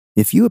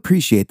If you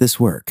appreciate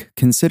this work,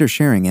 consider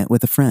sharing it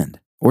with a friend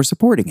or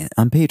supporting it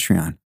on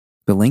Patreon.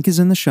 The link is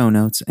in the show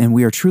notes, and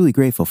we are truly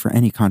grateful for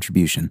any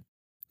contribution.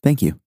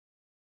 Thank you.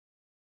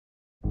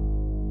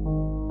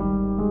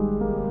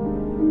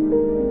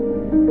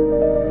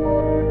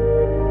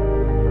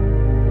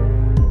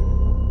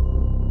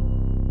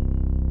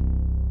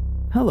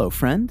 Hello,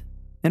 friend,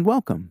 and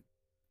welcome.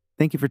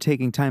 Thank you for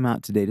taking time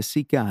out today to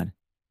seek God.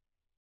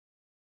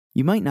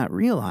 You might not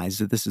realize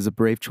that this is a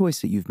brave choice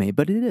that you've made,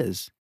 but it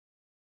is.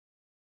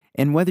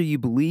 And whether you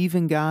believe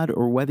in God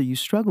or whether you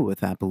struggle with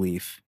that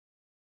belief,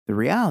 the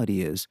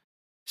reality is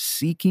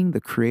seeking the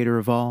Creator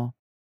of all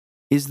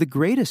is the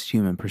greatest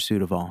human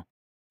pursuit of all.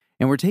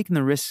 And we're taking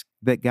the risk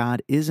that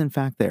God is in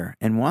fact there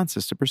and wants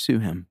us to pursue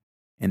Him,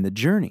 and the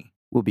journey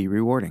will be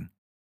rewarding.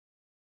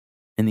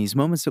 In these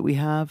moments that we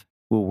have,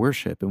 we'll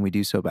worship, and we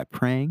do so by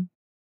praying,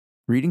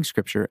 reading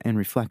Scripture, and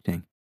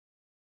reflecting.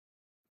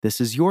 This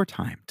is your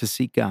time to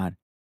seek God.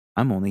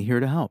 I'm only here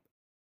to help.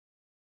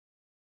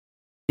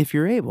 If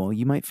you're able,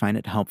 you might find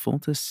it helpful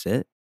to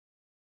sit,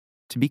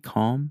 to be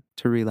calm,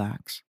 to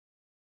relax.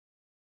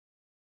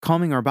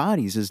 Calming our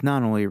bodies is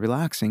not only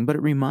relaxing, but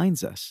it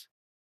reminds us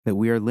that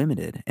we are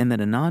limited and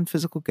that a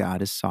non-physical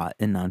God is sought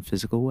in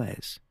non-physical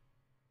ways.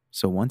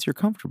 So once you're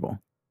comfortable,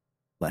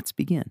 let's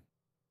begin.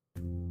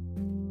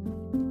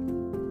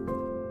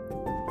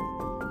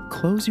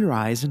 Close your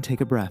eyes and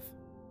take a breath.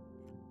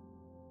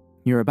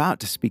 You're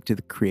about to speak to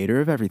the Creator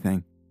of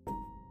everything.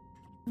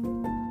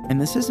 And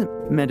this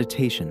isn't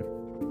meditation,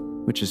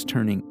 which is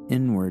turning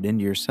inward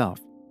into yourself.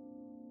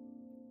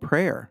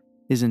 Prayer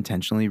is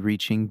intentionally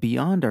reaching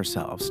beyond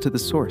ourselves to the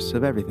source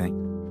of everything.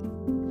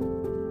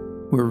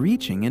 We're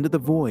reaching into the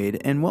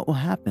void, and what will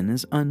happen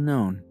is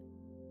unknown.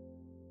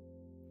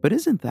 But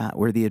isn't that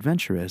where the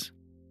adventure is?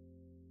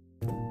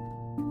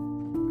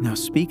 Now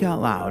speak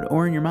out loud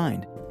or in your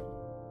mind.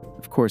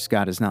 Of course,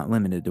 God is not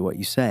limited to what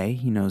you say.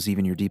 He knows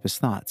even your deepest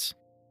thoughts.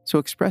 So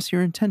express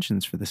your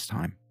intentions for this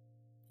time.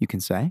 You can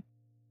say,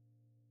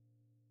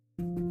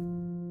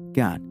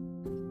 God,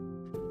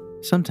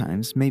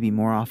 sometimes, maybe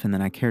more often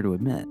than I care to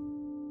admit,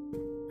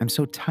 I'm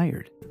so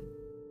tired.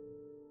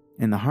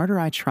 And the harder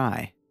I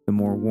try, the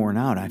more worn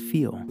out I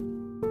feel.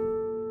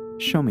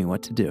 Show me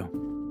what to do.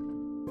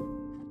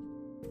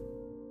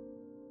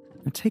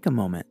 Now take a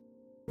moment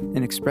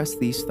and express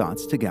these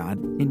thoughts to God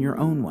in your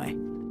own way.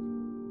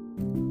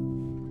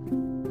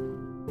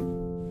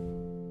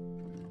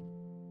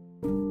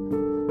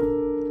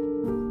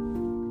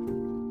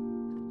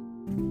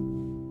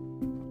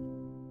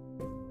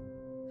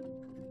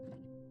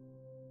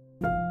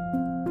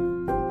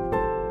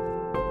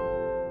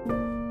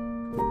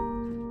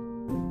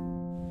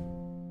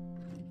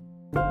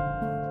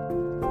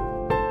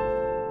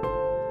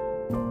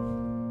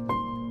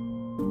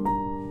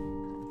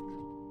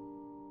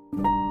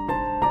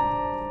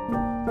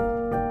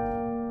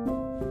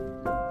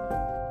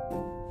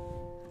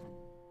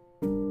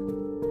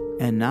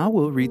 And now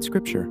we'll read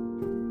Scripture.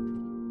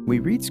 We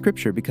read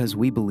Scripture because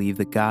we believe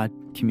that God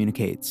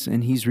communicates,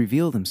 and He's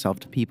revealed Himself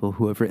to people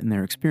who have written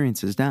their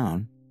experiences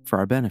down for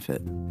our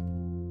benefit.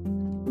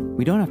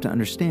 We don't have to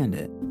understand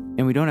it,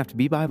 and we don't have to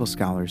be Bible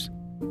scholars.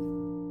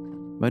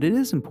 But it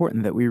is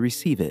important that we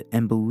receive it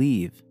and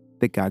believe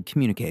that God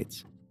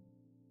communicates.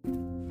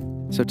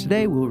 So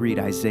today we'll read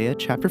Isaiah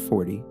chapter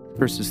 40,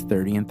 verses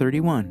 30 and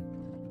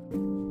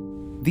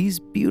 31. These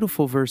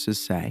beautiful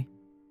verses say,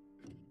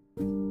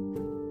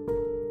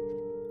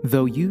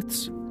 Though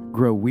youths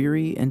grow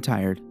weary and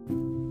tired,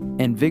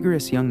 and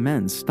vigorous young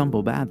men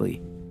stumble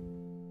badly,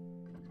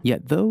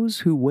 yet those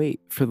who wait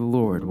for the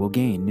Lord will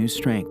gain new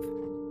strength.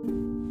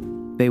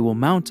 They will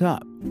mount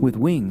up with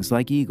wings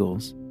like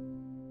eagles.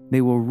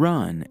 They will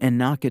run and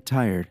not get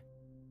tired.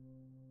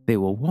 They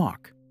will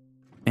walk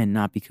and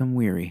not become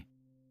weary.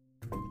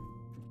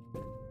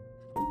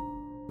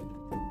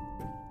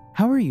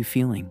 How are you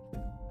feeling?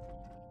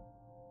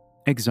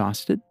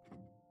 Exhausted?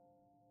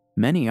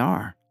 Many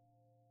are.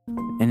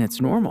 And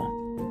it's normal.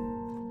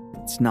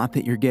 It's not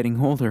that you're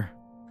getting older.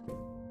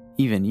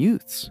 Even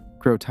youths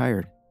grow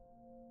tired.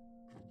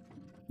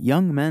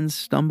 Young men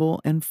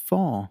stumble and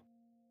fall.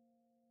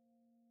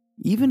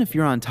 Even if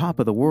you're on top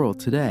of the world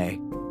today,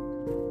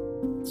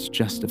 it's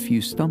just a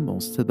few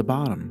stumbles to the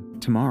bottom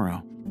tomorrow.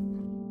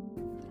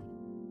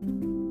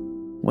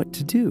 What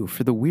to do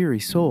for the weary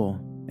soul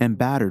and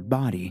battered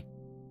body?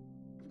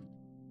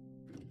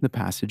 The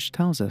passage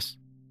tells us.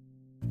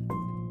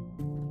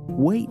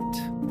 Wait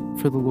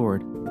for the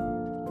Lord.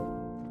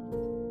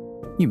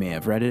 You may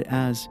have read it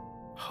as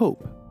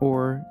hope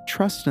or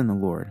trust in the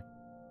Lord.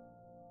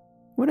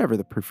 Whatever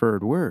the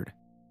preferred word,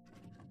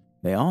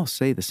 they all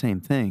say the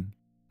same thing.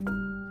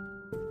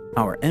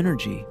 Our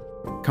energy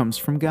comes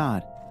from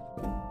God,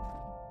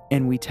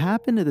 and we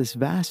tap into this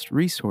vast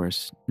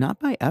resource not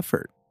by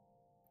effort,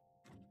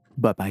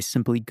 but by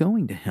simply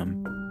going to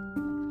Him.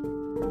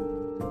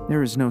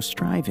 There is no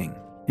striving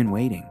in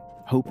waiting,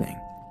 hoping,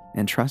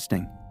 and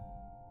trusting.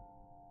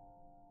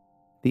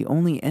 The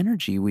only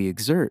energy we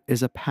exert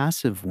is a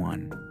passive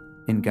one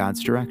in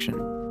God's direction.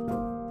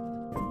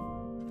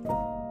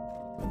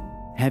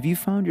 Have you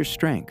found your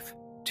strength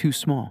too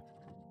small?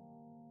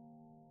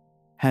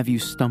 Have you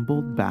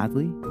stumbled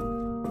badly?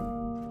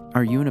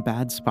 Are you in a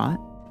bad spot?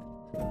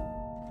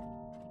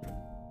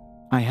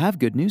 I have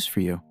good news for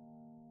you.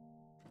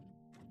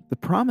 The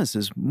promise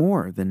is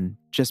more than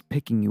just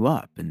picking you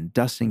up and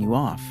dusting you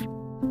off.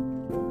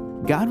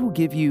 God will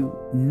give you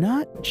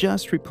not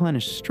just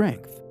replenished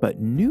strength, but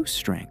new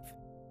strength.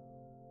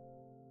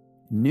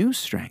 New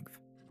strength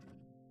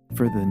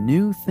for the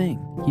new thing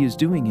He is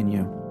doing in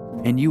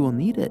you, and you will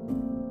need it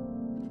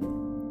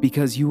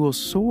because you will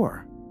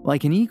soar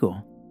like an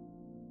eagle.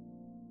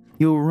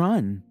 You'll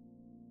run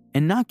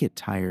and not get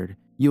tired.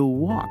 You'll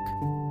walk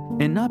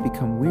and not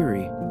become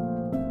weary.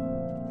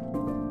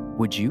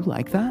 Would you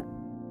like that?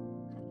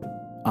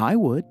 I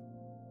would.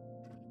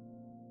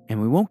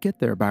 And we won't get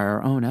there by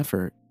our own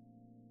effort,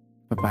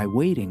 but by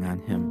waiting on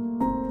Him.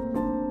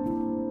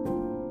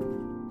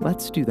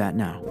 Let's do that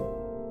now.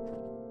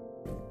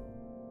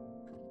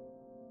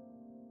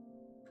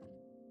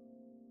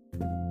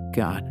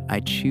 God,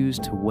 I choose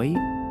to wait,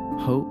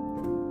 hope,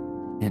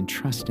 and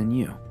trust in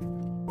You.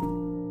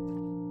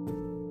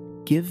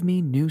 Give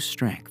me new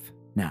strength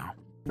now.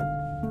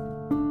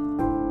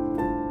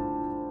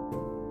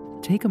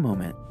 Take a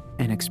moment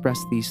and express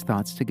these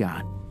thoughts to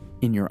God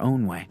in your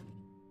own way.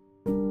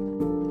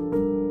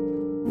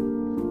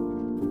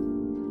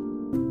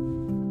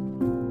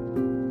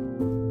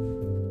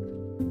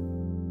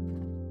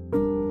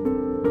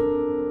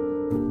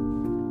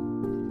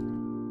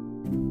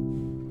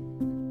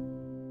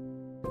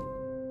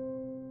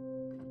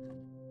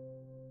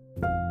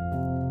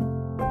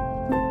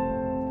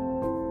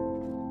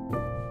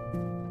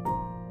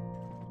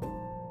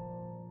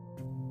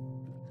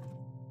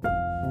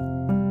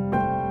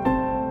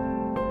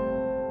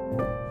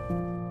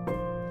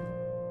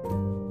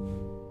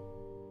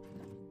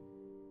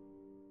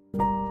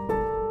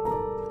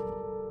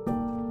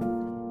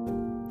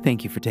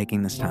 Thank you for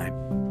taking this time.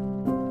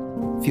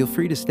 Feel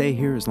free to stay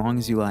here as long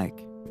as you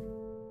like.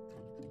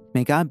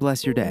 May God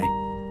bless your day,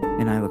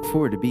 and I look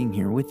forward to being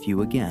here with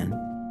you again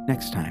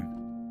next time.